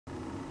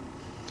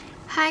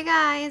Hi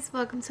guys,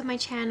 welcome to my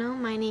channel.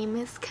 My name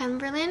is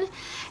Kimberlyn,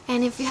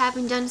 and if you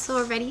haven't done so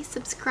already,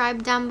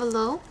 subscribe down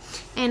below,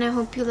 and I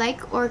hope you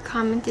like or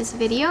comment this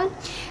video.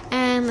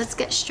 And let's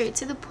get straight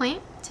to the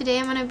point. Today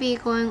I'm going to be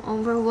going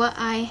over what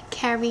I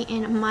carry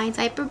in my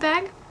diaper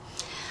bag.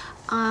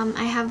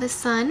 I have a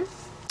son.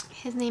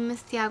 His name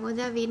is Thiago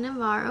David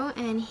Navarro,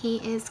 and he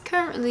is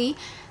currently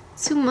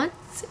 2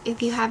 months,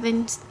 if you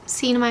haven't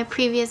seen my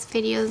previous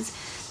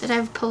videos that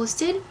I've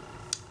posted.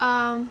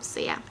 So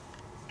yeah.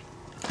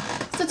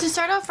 So to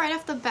start off right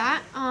off the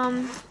bat,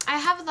 I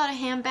have a lot of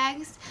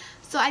handbags,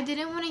 so I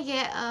didn't want to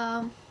get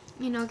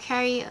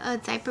carry a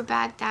diaper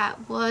bag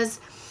that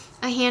was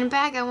a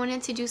handbag. I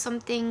wanted to do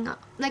something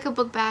like a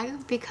book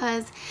bag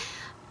because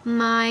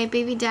my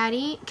baby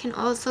daddy can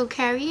also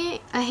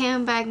carry a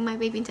handbag my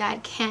baby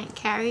dad can't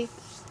carry,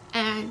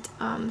 and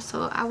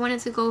so I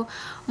wanted to go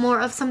more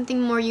of something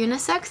more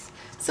unisex.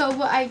 So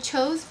what I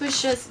chose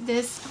was just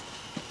this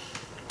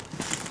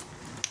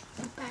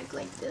bag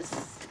like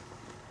this.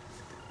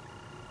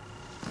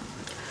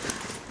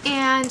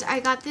 And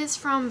I got this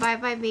from Bye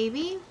Bye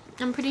Baby.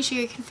 I'm pretty sure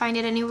you can find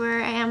it anywhere,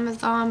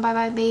 Amazon, Bye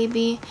Bye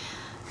Baby.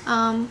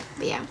 But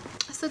yeah.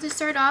 So to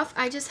start off,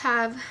 I just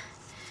have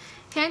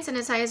hand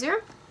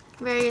sanitizer.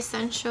 Very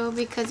essential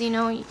because, you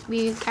know,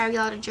 we carry a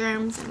lot of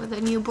germs, and with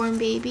a newborn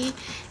baby,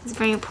 it's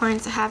very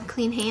important to have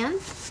clean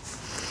hands.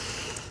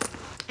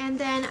 And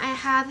then I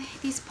have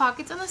these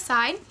pockets on the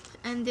side,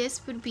 and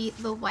this would be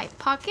the wipe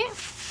pocket.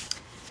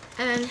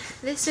 And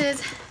this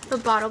is the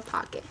bottle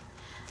pocket.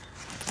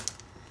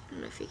 I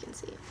don't know if you can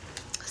see it.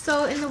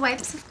 So in the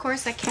wipes, of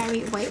course, I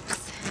carry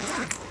wipes.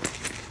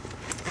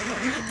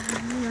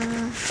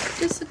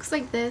 Just looks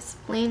like this,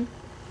 plain.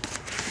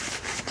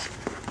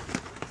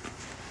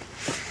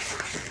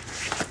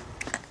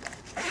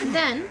 And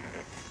then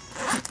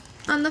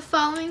on the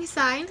following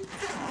side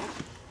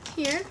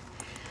here,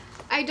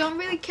 I don't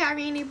really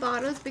carry any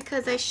bottles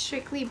because I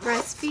strictly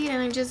breastfeed,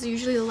 and I just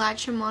usually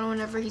latch him on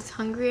whenever he's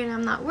hungry and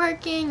I'm not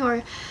working,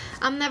 or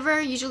I'm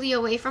never usually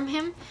away from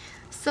him.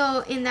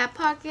 So in that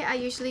pocket, I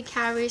usually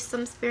carry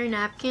some spare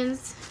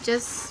napkins,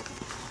 just,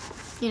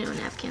 you know,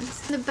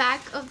 napkins. In the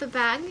back of the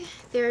bag,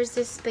 there's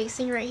this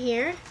spacing right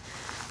here,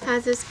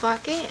 has this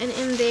pocket, and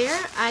in there,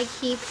 I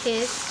keep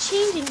his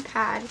changing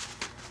pad.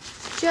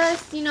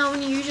 Just, you know,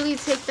 when you usually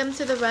take them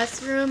to the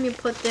restroom, you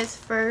put this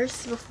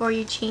first before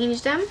you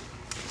change them.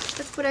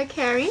 That's what I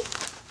carry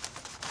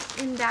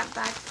in that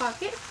back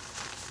pocket.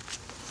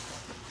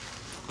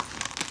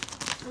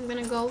 I'm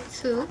gonna go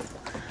to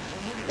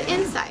the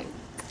inside.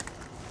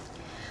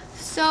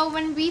 So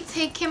when we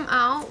take him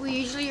out, we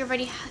usually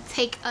already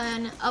take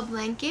a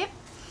blanket,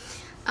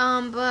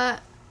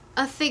 but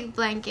a thick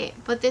blanket.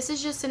 But this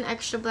is just an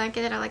extra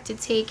blanket that I like to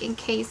take in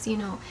case, you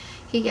know,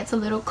 he gets a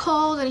little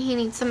cold and he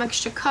needs some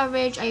extra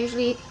coverage. I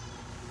usually,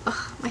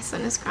 my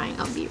son is crying.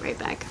 I'll be right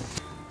back.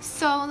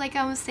 So like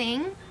I was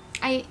saying,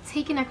 I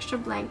take an extra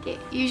blanket.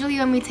 Usually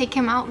when we take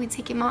him out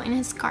in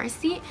his car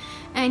seat,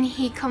 and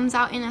he comes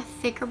out in a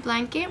thicker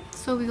blanket.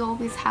 So we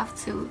always have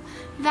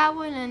that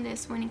one and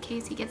this one in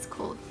case he gets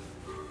cold.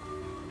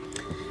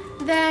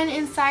 Then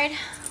inside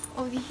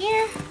over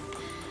here,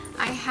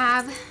 I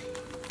have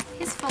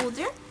his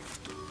folder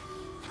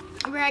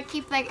where I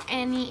keep like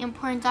any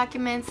important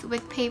documents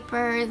with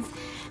papers,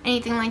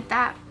 anything like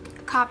that,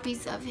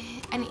 copies of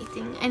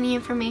anything, any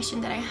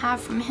information that I have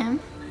from him.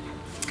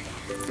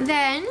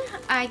 Then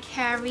I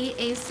carry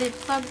a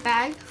Ziploc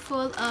bag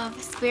full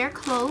of spare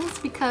clothes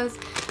because,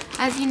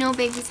 as you know,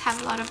 babies have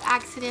a lot of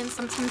accidents.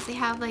 Sometimes they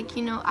have, like,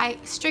 you know, I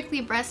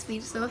strictly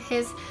breastfeed, so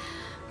his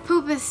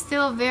poop is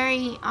still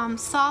very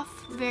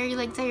soft, very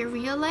like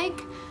diarrhea like,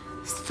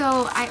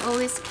 so I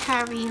always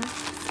carry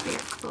spare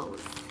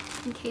clothes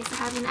in case I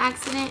have an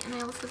accident. And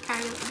I also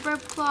carry like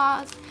burp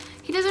cloths.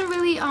 He doesn't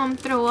really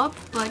throw up,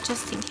 but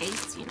just in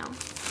case, you know,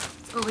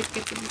 it's always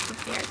good to be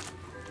prepared.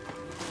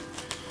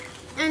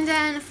 And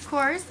then of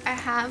course I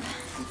have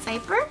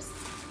diapers.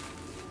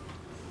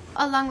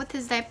 Along with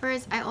his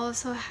diapers, I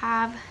also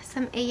have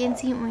some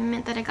A&D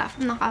ointment that I got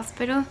from the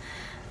hospital,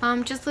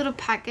 just little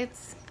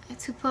packets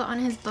to put on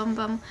his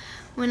bum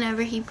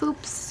whenever he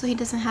poops, so he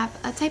doesn't have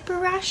a diaper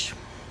rash.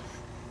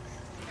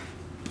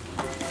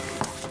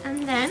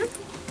 And then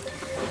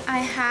I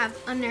have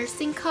a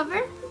nursing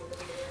cover.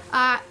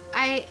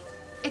 I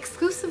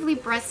exclusively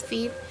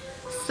breastfeed,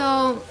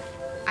 so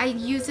I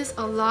use this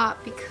a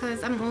lot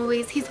because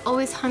he's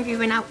always hungry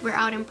when we're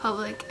out in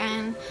public,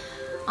 and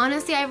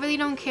honestly I really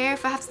don't care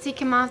if I have to take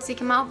him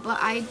out, but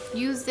I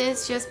use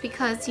this just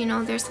because, you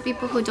know, there's some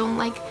people who don't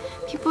like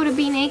people to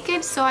be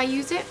naked, so I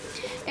use it.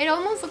 It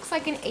almost looks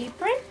like an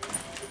apron.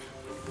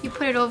 You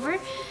put it over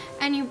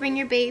and you bring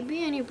your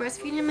baby and you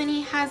breastfeed him, and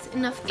he has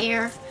enough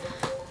air.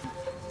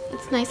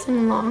 It's nice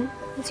and long,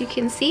 as you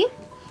can see.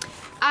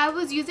 I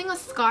was using a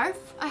scarf.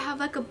 I have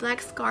like a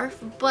black scarf,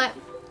 but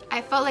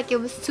I felt like it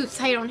was too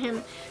tight on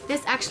him.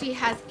 This actually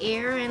has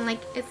air, and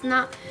like it's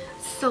not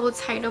so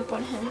tight up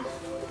on him.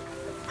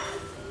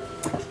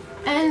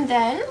 And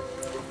then,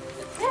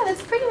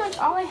 that's pretty much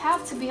all I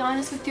have, to be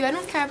honest with you. I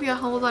don't carry a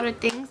whole lot of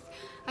things.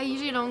 I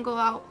usually don't go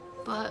out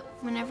but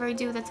whenever I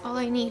do, that's all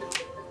I need.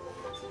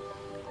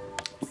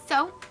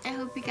 So I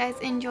hope you guys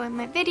enjoyed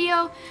my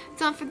video.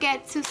 Don't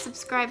forget to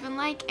subscribe and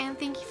like, and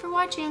thank you for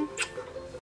watching.